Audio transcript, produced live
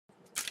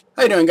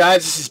How you doing,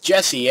 guys? This is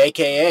Jesse,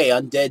 aka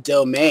Undead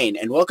Domain,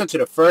 and welcome to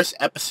the first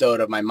episode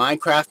of my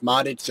Minecraft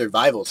modded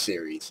survival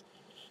series.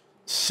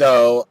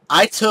 So,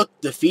 I took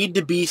the Feed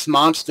the Beast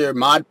monster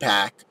mod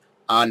pack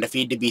on the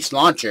Feed the Beast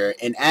launcher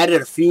and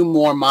added a few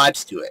more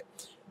mods to it.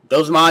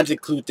 Those mods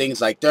include things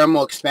like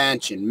thermal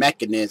expansion,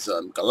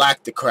 mechanism,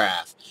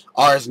 galacticraft,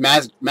 Ars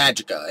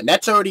Magica, and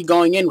that's already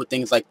going in with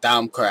things like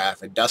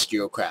Thaumcraft,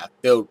 industrial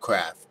craft,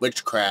 buildcraft,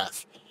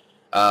 witchcraft,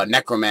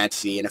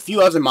 necromancy, and a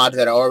few other mods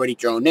that are already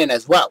thrown in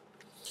as well.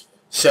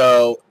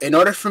 So, in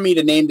order for me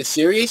to name the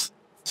series,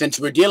 since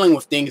we're dealing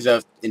with things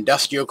of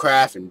industrial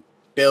craft and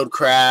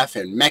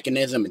buildcraft and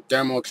mechanism and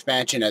thermal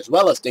expansion, as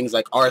well as things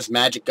like Ars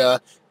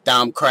Magica,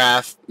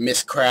 Thaumcraft,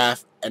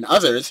 Mistcraft, and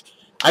others,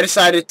 I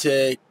decided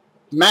to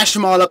mash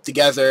them all up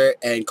together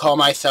and call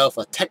myself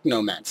a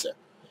Technomancer.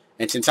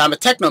 And since I'm a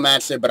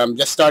Technomancer, but I'm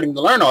just starting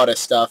to learn all this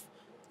stuff,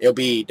 it'll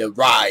be the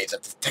rise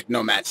of the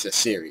Technomancer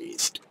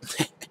series.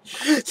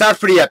 Sounds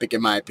pretty epic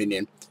in my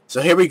opinion. So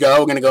here we go.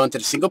 We're going to go into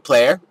the single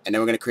player, and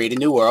then we're going to create a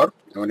new world.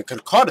 And we're going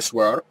to call this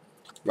world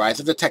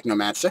Rise of the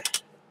Technomancer.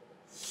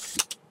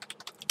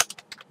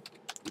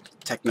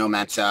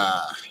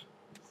 Technomancer.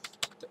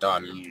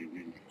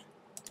 Done.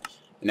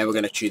 And then we're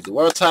going to choose the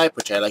world type,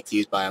 which I like to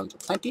use biomes of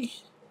plenty.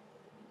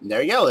 And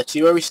there we go. Let's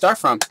see where we start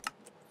from.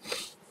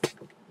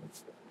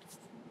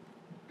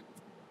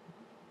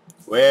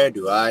 Where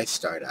do I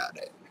start out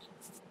at?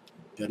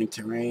 Building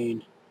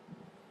terrain.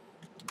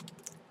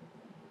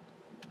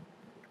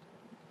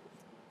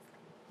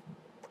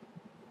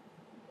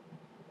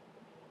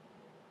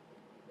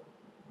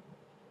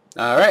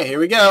 Alright, here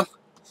we go.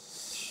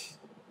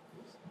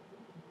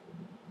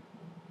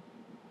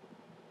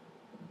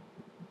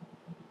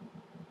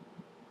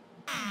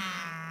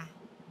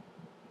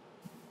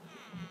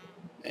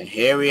 And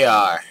here we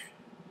are.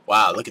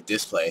 Wow, look at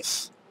this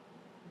place.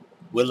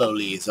 Willow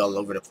leaves all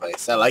over the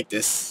place. I like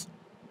this.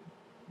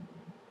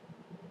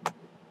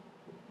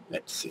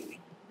 Let's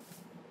see.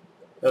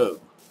 Oh,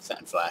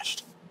 something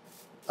flashed.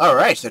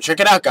 Alright, so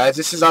check it out, guys.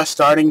 This is our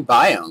starting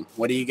biome.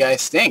 What do you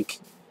guys think?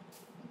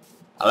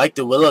 I like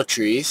the willow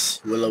trees.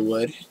 Willow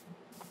wood.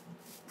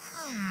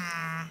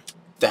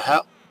 The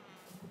hell?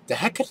 The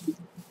heck?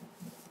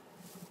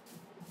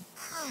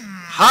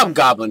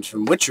 Hobgoblins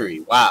from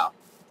Witchery. Wow.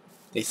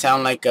 They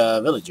sound like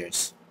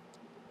villagers.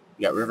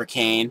 We got river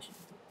cane.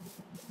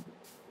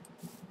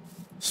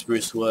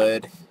 Spruce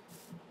wood.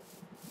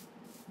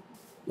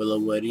 Willow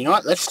wood. You know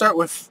what? Let's start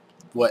with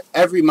what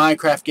every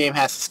Minecraft game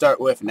has to start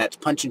with, and that's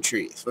punching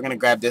trees. We're going to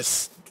grab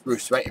this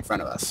spruce right in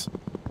front of us.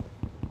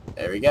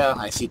 There we go.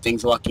 I see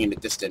things walking in the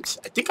distance.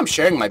 I think I'm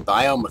sharing my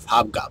biome with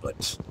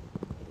hobgoblins,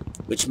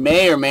 which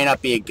may or may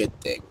not be a good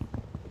thing.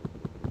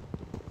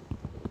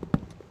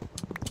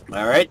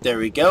 Alright, there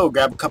we go. We'll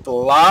grab a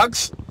couple of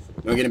logs.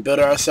 We're going to build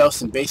ourselves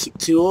some basic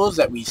tools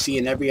that we see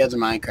in every other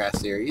Minecraft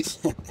series.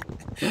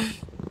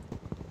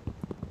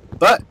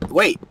 But,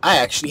 wait, I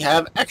actually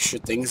have extra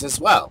things as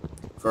well.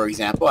 For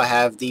example, I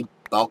have the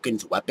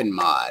Balkan's weapon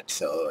mod.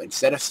 So,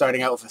 instead of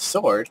starting out with a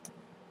sword,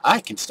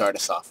 I can start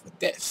us off with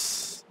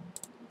this.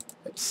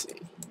 Let's see.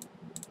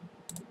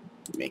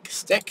 Make a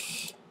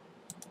stick.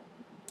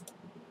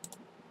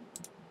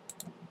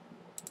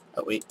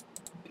 Oh, wait.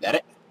 Is that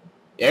it?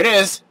 There it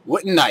is.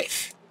 Wooden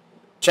knife.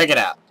 Check it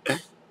out.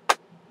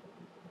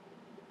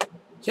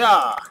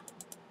 Yeah.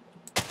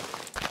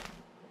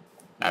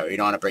 Alright, we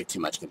don't want to break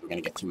too much because we're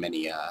going to get too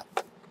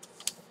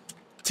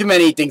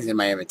many things in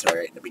my inventory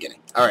right in the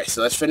beginning. Alright,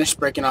 so let's finish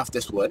breaking off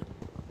this wood.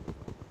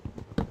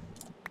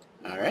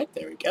 Alright,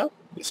 there we go.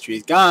 This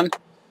tree's gone.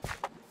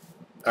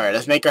 Alright,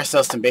 let's make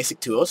ourselves some basic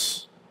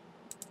tools.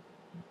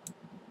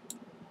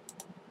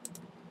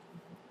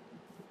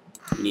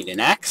 We need an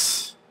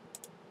axe.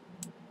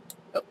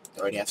 Oh, I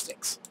already have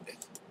sticks.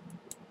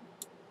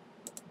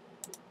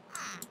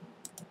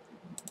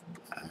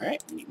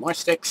 Alright, we need more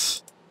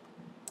sticks.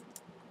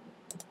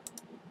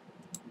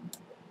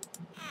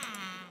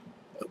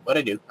 Oh,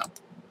 what'd I do? Oh.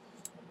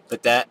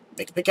 Put that,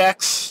 make a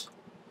pickaxe.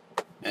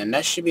 And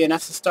that should be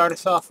enough to start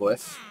us off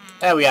with.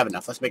 Yeah, we have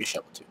enough. Let's make a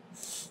shovel too.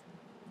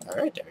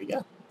 Alright, there we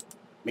go.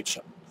 Make a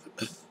shovel.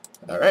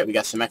 Alright, we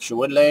got some extra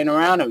wood laying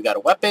around, and we got a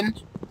weapon.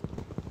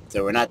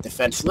 So we're not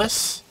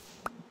defenseless.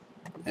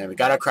 And we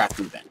got our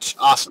crafting bench.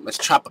 Awesome. Let's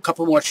chop a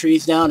couple more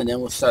trees down, and then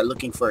we'll start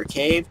looking for a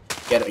cave.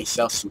 Get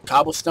ourselves some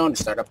cobblestone and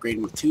start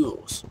upgrading with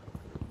tools.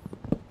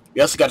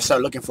 We also got to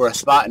start looking for a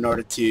spot in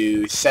order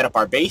to set up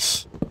our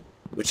base.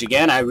 Which,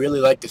 again, I really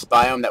like this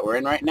biome that we're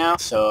in right now,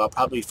 so I'll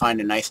probably find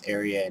a nice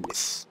area in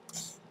this...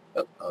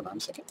 Oh, hold on a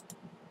second.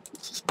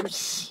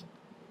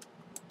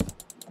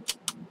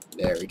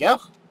 There we go.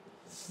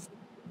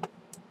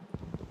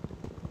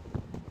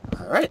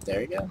 Alright, there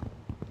we go.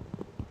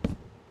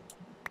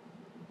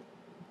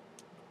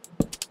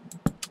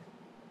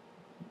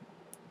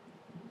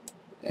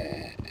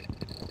 And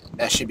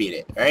that should be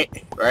it, right?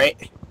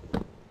 Right?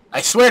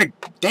 I swear to...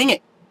 Dang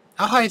it!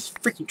 How high is the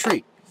freaking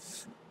tree?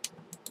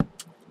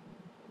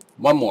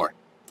 One more.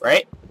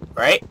 Right?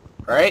 Right?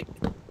 Right?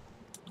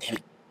 Damn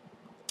it.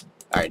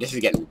 Alright, this is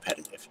getting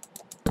repetitive.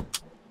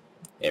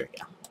 There we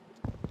go.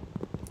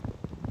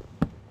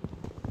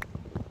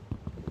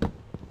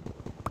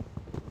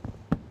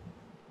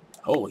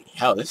 Holy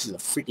hell, this is a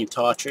freaking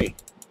tall tree.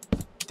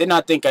 Did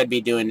not think I'd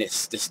be doing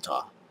this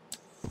tall.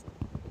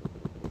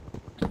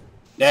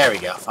 There we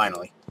go,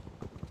 finally.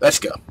 Let's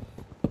go.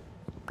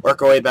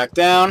 Work our way back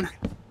down.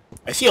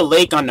 I see a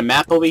lake on the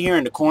map over here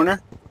in the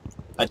corner.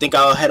 I think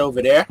I'll head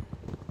over there,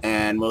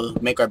 and we'll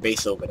make our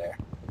base over there.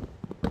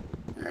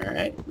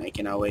 Alright,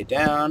 making our way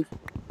down.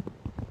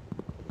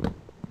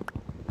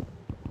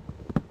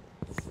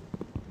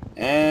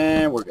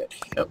 And we're good.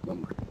 Oh,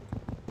 one more.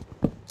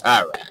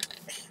 Alright.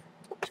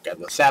 Let's grab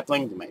those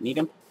saplings. We might need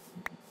them.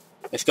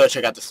 Let's go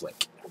check out this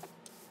lake.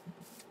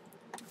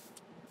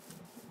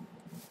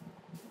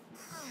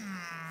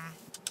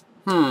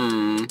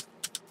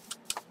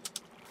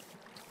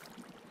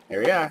 Here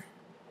we are.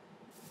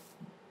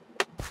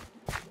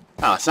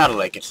 Oh, it's not a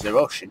lake, it's the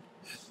ocean.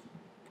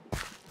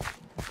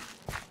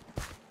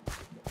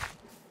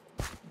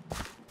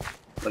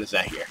 What is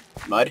that here?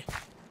 Mud?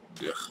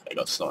 Ugh, I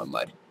go slow in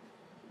mud.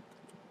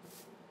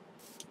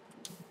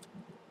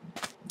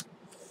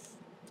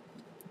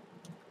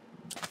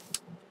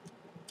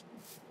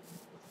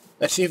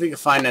 Let's see if we can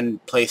find a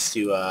place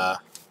to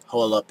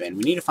hole up in.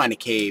 We need to find a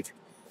cave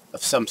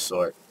of some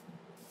sort.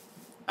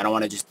 I don't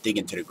want to just dig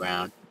into the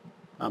ground.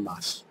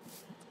 Moss.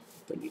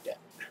 Don't need that.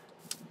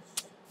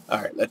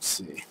 Alright, let's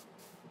see.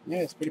 Yeah,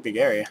 it's a pretty big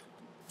area.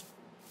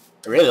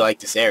 I really like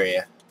this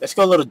area. Let's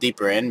go a little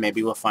deeper in.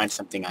 Maybe we'll find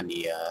something on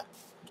the,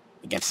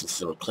 against this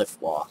little cliff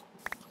wall.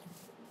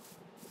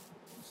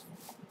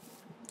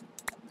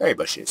 Berry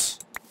bushes.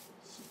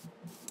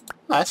 Oh,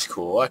 that's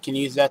cool. I can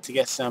use that to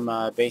get some,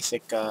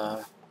 basic,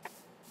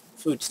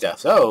 food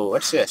stuff. Oh,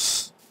 what's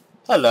this?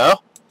 Hello.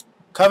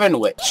 Coven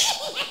Witch.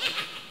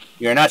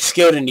 You're not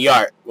skilled in the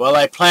art. Well,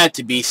 I plan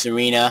to be,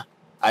 Serena.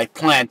 I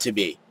plan to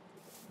be.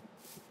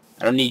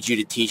 I don't need you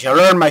to teach. I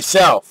learned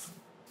myself.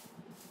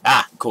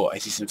 Ah, cool. I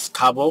see some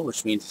cobble,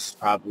 which means it's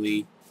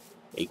probably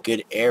a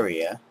good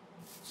area.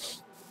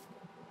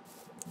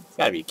 There's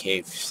gotta be a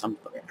cave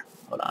somewhere.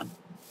 Hold on.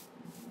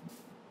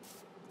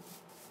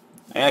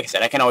 Like I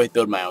said, I can always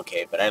build my own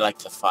cave, but I like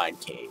to find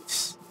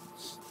caves.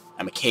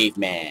 I'm a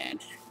caveman.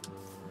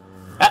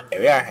 Ah, there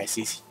we are. I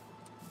see.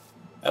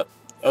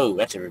 Oh,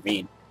 that's a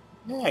ravine.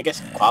 Yeah, I guess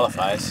it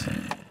qualifies.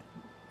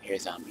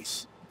 Here's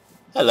zombies.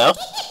 Hello.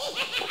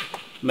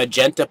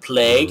 Magenta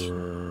Plague.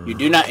 You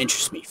do not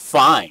interest me.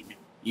 Fine.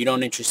 You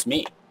don't interest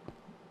me.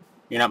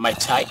 You're not my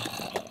type.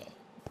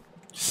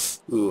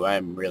 Ooh,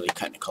 I'm really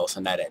cutting close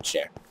on that edge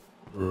there.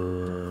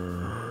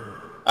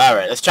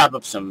 Alright, let's chop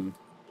up some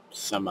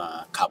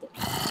cobble.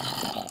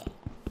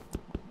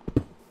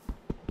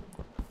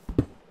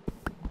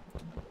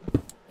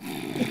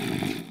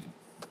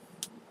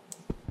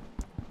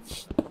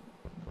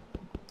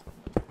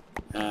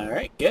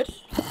 Alright, good.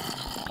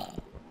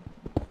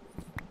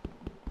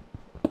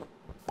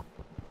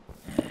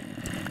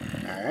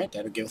 Alright,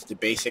 that'll give us the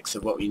basics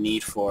of what we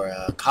need for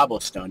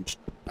cobblestone.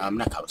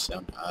 Not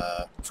cobblestone,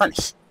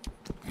 furnace.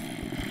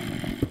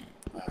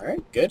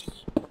 Alright, good.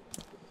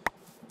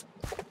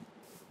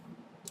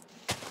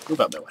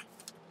 Move out that way.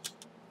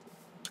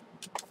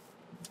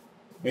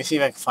 Let me see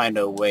if I can find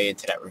a way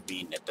into that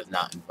ravine that does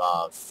not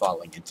involve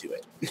falling into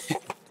it.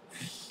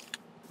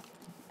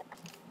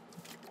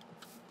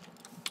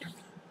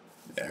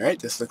 Alright,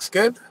 this looks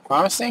good.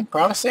 Promising,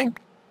 promising.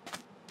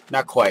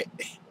 Not quite.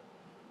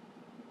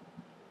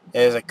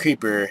 There's a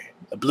creeper,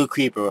 a blue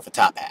creeper with a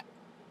top hat.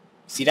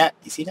 See that?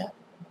 You see that?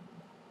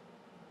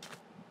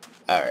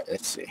 Alright,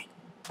 let's see.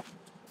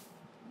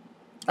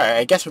 Alright,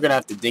 I guess we're gonna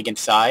have to dig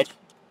inside.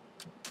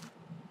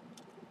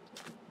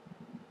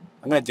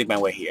 I'm gonna dig my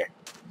way here.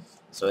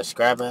 So let's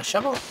grab a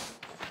shovel.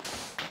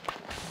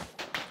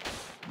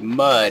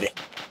 Mud.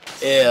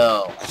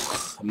 Ew.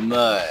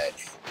 Mud.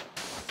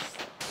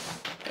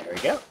 There we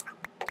go.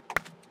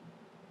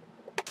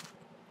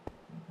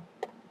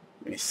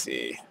 Let me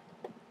see.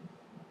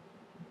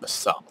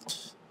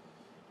 Basalt.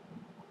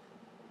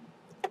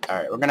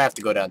 Alright, we're gonna have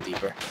to go down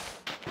deeper.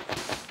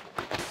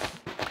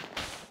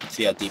 Let's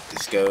see how deep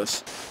this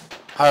goes.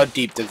 How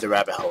deep does the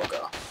rabbit hole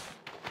go?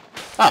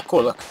 Ah,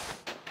 cool, look.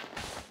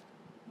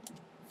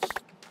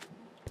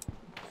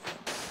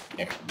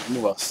 Here,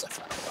 move all the stuff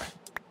out of the way.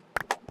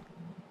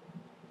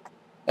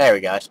 There we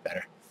go, that's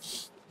better.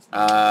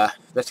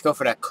 Let's go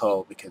for that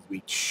coal, because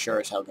we sure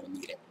as hell gonna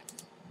need it.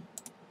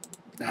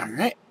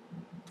 Alright.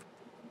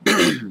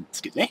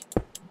 Excuse me.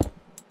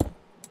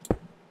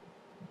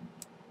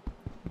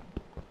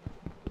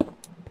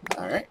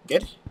 Alright,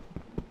 good.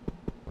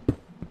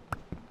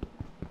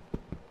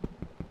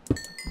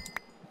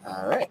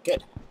 Alright,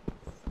 good.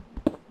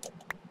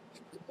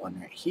 One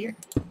right here.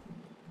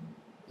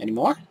 Any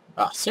more?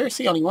 Oh,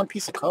 seriously? Only one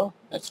piece of coal?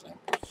 That's lame.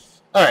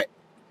 Alright.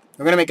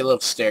 We're gonna make a little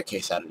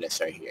staircase out of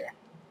this right here.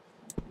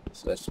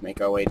 So let's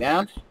make our way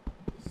down.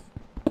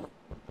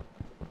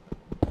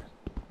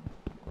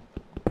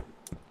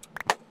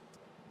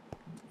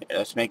 Yeah,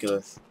 let's make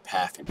a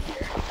path in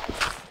here.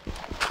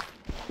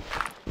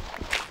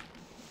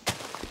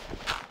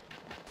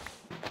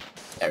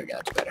 There we go,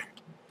 that's better.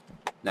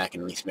 Now I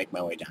can at least make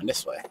my way down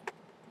this way.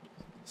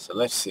 So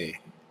let's see.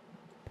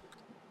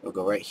 We'll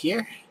go right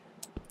here.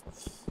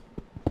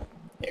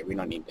 Yeah, we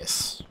don't need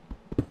this.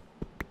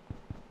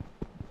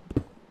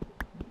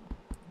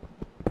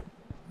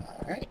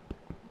 Alright.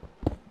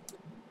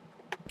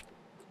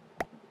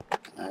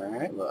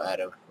 Alright, we'll add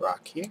a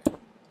rock here.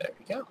 There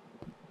we go.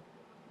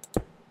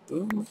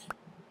 Boom.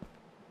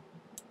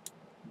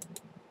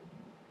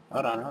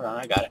 Hold on,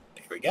 I got it.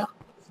 There we go.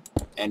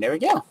 And there we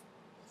go.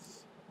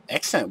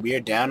 Excellent, we are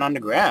down on the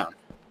ground.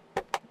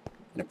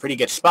 In a pretty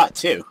good spot,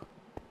 too.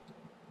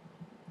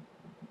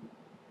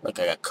 Look,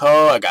 I got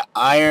coal, I got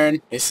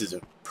iron. This is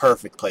a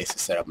perfect place to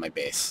set up my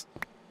base.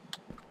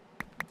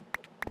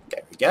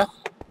 There we go.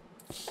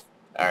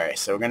 Alright,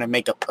 so we're gonna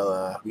make up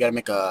we gotta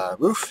make a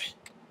roof.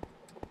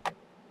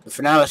 But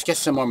for now, let's get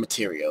some more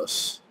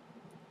materials.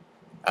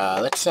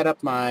 Let's set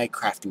up my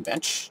crafting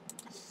bench.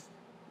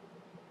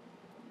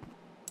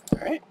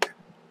 Alright.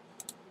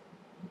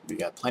 We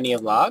got plenty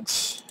of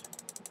logs.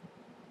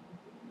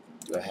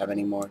 Do I have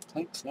any more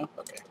planks? No?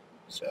 Okay.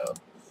 So,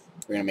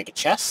 we're gonna make a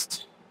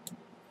chest.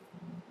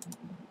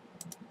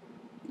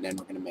 And then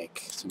we're going to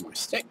make some more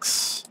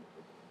sticks.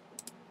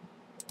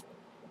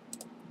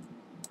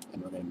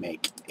 And we're going to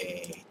make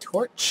a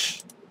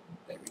torch.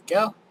 There we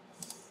go.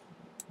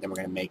 Then we're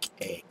going to make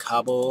a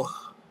cobble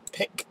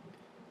pick.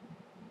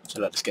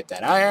 So let us get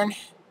that iron.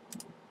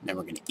 And then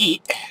we're going to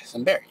eat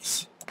some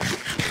berries.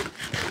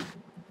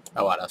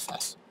 Oh wow, that was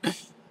fast.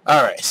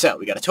 Alright, so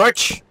we got a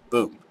torch.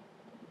 Boom.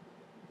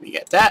 We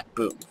get that.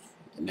 Boom.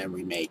 And then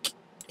we make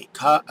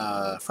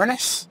a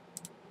furnace.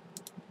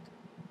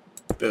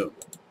 Boom.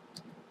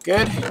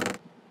 Good.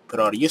 Put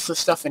all the useless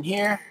stuff in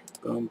here.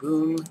 Boom,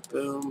 boom,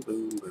 boom,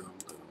 boom, boom,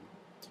 boom.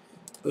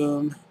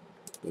 Boom,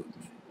 boom.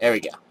 There we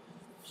go.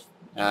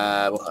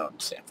 We'll hold on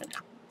to sand for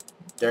now.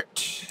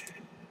 Dirt.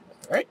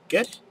 Alright,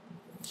 good.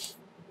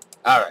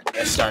 Alright,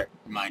 let's start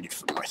mining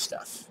for more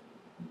stuff.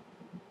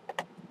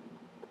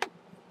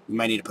 We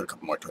might need to put a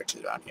couple more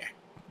torches around here.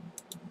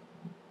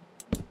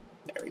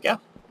 There we go.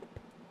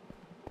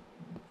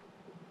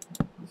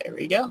 There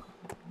we go.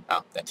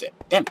 Oh, that's it.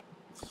 Damn it.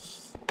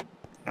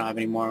 I don't have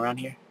any more around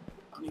here.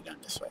 I'll need down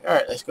this way.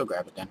 Alright, let's go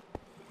grab it then.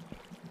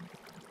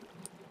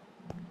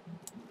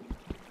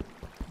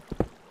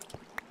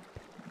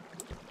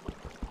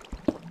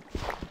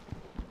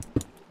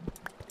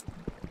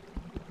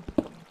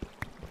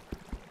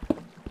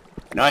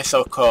 I know I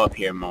saw coal up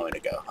here a moment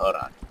ago. Hold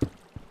on.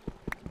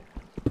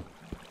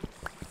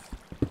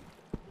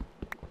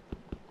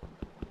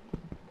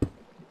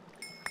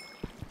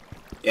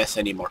 Yes,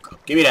 I need more coal.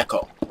 Give me that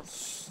coal.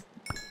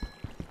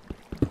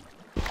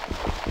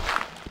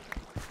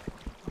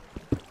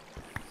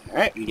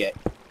 Alright, we get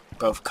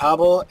both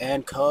cobble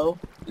and coal,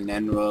 and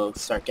then we'll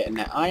start getting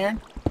that iron.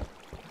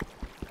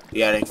 We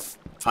gotta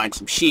find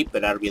some sheep,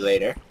 but that'll be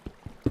later.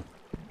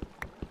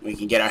 We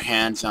can get our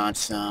hands on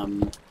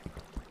some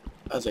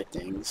other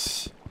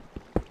things,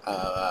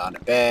 on a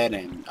bed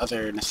and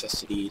other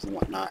necessities and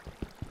whatnot.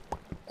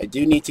 I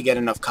do need to get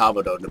enough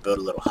cobble though to build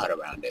a little hut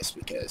around this,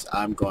 because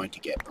I'm going to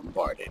get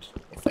bombarded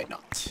if I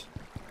don't.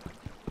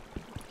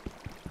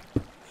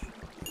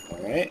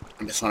 Alright,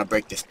 I just want to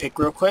break this pick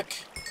real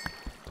quick.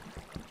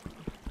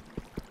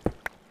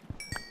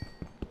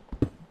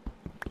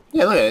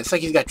 Yeah, look at it. It's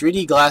like he's got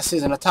 3D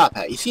glasses and a top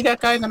hat. You see that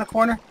guy in the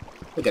corner?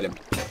 Look at him.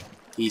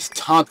 He's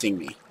taunting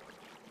me.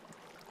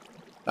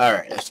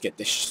 Alright, let's get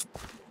this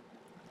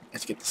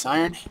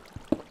iron.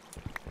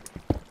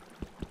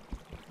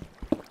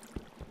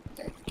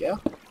 There we go.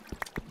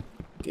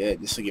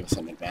 Good. This will give us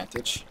an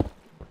advantage.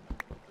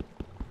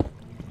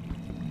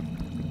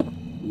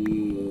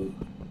 Ooh.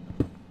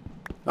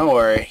 Don't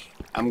worry.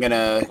 I'm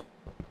gonna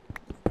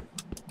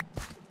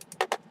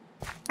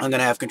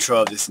have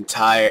control of this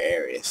entire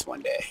area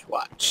one day.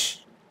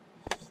 Watch.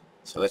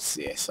 So let's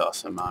see. I saw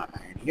some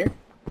iron here.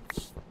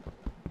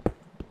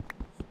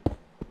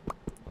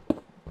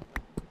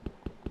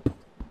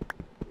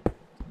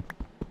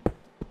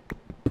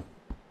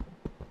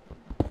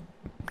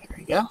 There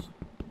we go.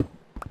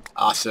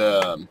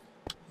 Awesome.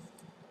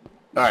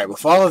 Alright,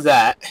 with all of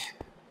that,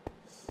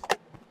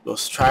 we'll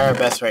try our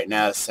best right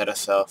now to set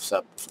ourselves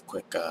up for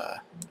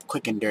a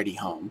quick and dirty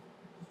home.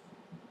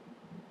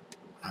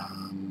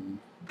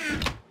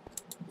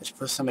 Let's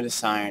put some of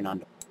this iron on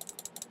the...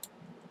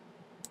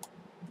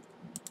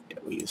 Yeah,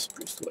 we use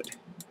spruce wood.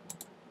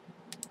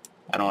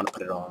 I don't want to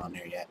put it all on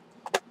there yet.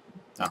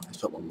 Oh, let's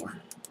put one more.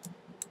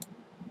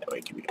 That way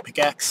it can be a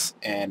pickaxe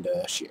and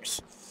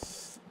shears.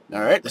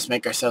 Alright, let's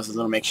make ourselves a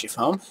little makeshift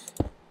home.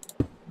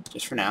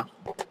 Just for now.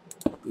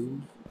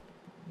 Boom.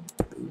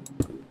 Boom,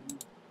 boom,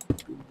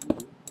 boom,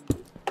 boom.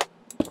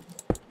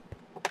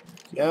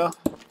 Go.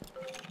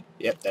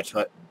 Yep, that's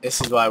what...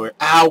 This is why we're...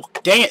 Ow!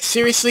 Dang it,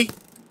 seriously?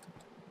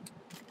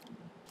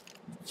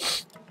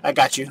 I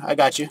got you. I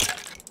got you.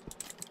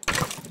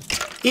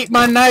 Eat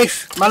my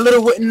knife! My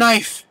little wooden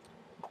knife!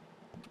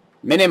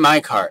 Mini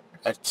minecart.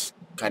 That's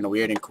kind of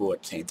weird and cool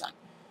at the same time.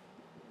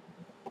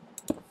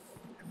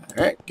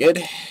 Alright,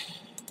 good.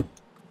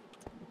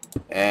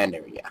 And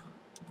there we go.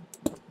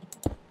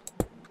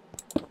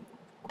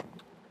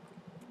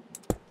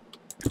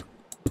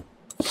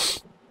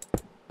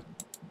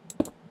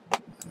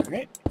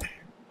 Alright.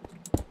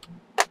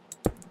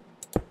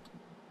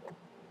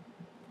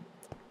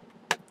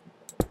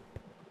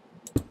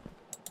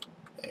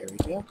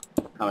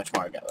 How much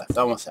more I got left?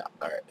 Almost out.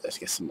 Alright, let's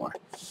get some more.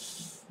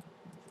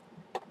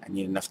 I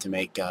need enough to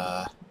make,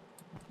 we'll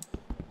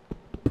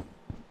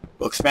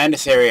expand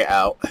this area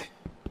out.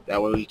 That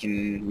way we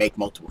can make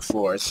multiple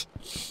floors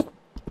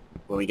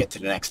when we get to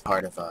the next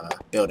part of,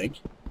 building.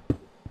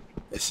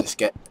 Let's just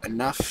get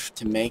enough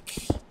to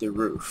make the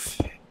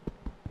roof.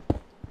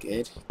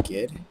 Good,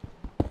 good.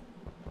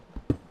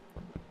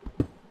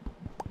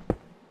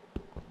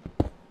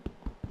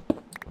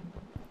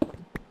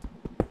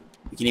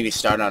 We can even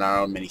start on our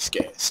own mini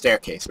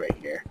staircase right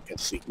here,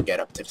 because we can get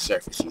up to the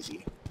surface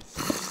easy.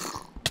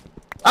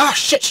 Ah,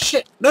 shit,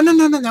 shit! No, no,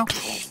 no, no, no!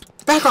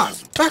 Back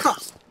off! Back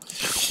off!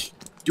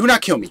 Do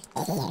not kill me!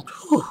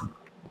 Whew.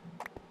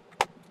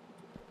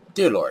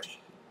 Dear Lord.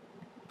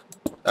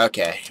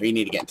 Okay, we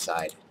need to get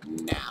inside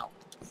now.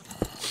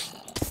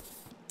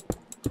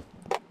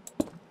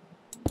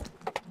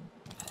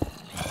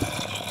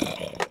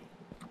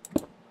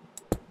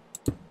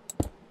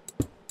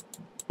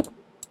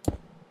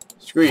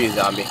 Screw you,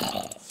 zombie.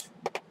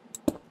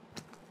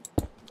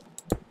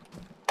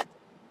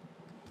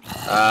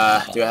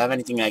 Do I have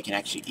anything I can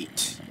actually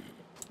eat?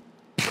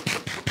 Is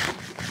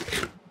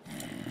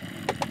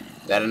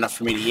that enough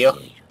for me to heal?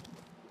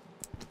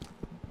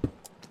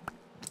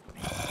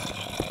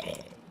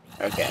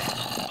 Okay.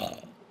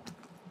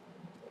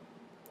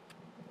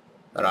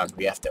 Hold on,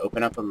 we have to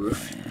open up a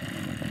roof.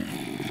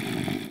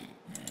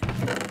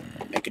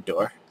 Make a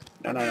door.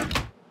 No, no,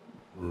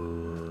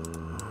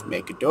 no.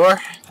 Make a door.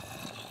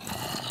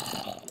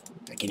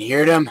 I can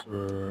hear them.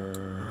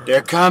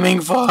 They're coming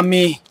for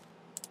me.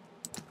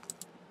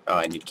 Oh,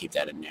 I need to keep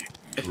that in there.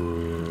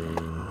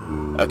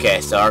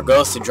 Okay, so our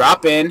goal is to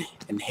drop in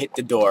and hit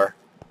the door.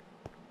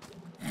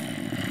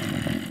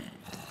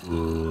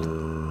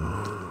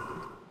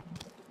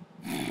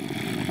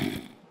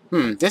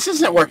 This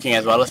isn't working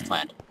as well as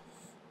planned.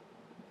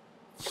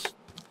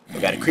 We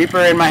got a creeper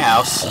in my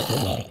house.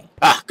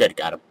 Ah, good,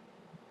 got him.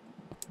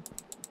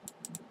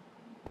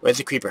 Where's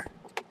the creeper?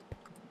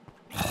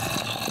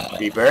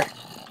 Creeper.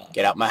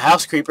 Get out my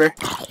house, creeper.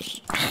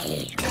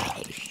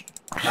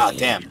 Oh,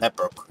 damn, that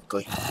broke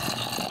quickly.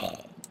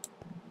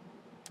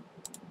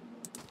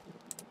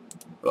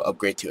 We'll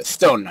upgrade to a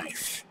stone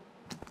knife.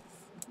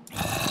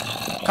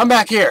 Come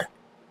back here!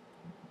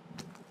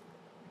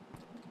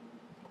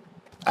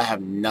 I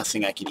have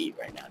nothing I can eat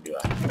right now, do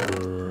I?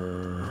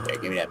 Here,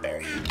 give me that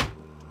berry.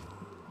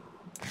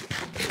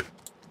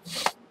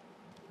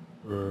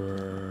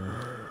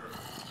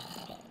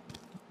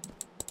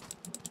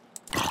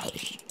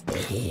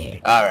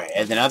 Alright,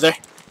 and another.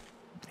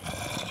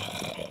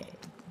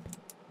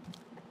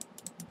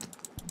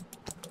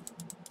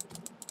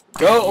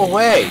 Go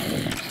away!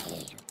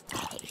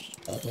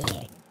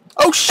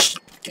 Oh, shh!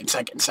 Get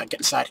inside, get inside, get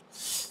inside.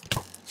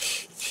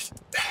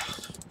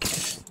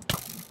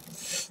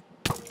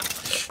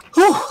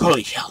 Whew,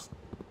 holy hell.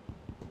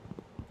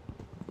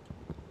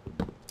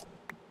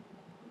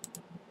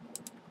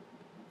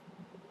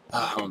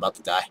 Oh, I'm about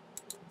to die.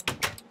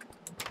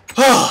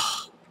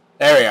 Oh,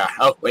 there we are.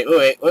 Oh,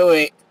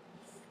 wait.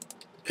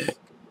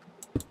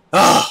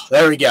 Oh,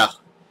 there we go.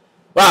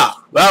 Wow.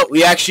 Well,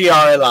 we actually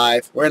are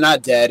alive. We're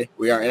not dead.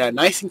 We are in a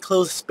nice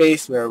enclosed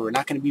space where we're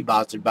not going to be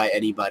bothered by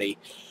anybody.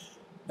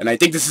 And I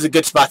think this is a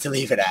good spot to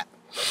leave it at.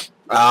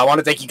 I want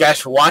to thank you guys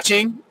for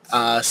watching.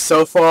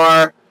 So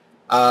far,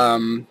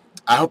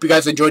 I hope you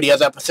guys enjoyed the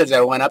other episodes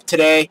that went up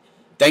today.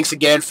 Thanks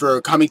again for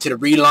coming to the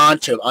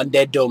relaunch of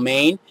Undead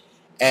Domain.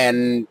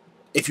 And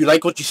if you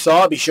like what you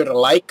saw, be sure to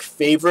like,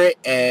 favorite,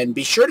 and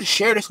be sure to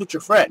share this with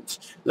your friends.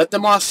 Let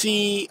them all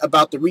see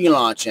about the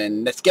relaunch,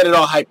 and let's get it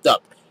all hyped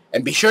up.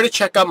 And be sure to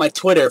check out my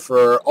Twitter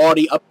for all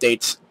the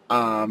updates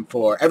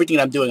for everything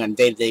I'm doing on a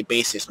day-to-day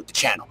basis with the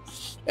channel.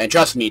 And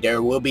trust me,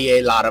 there will be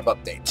a lot of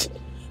updates.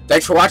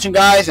 Thanks for watching,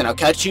 guys, and I'll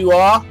catch you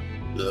all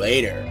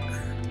later.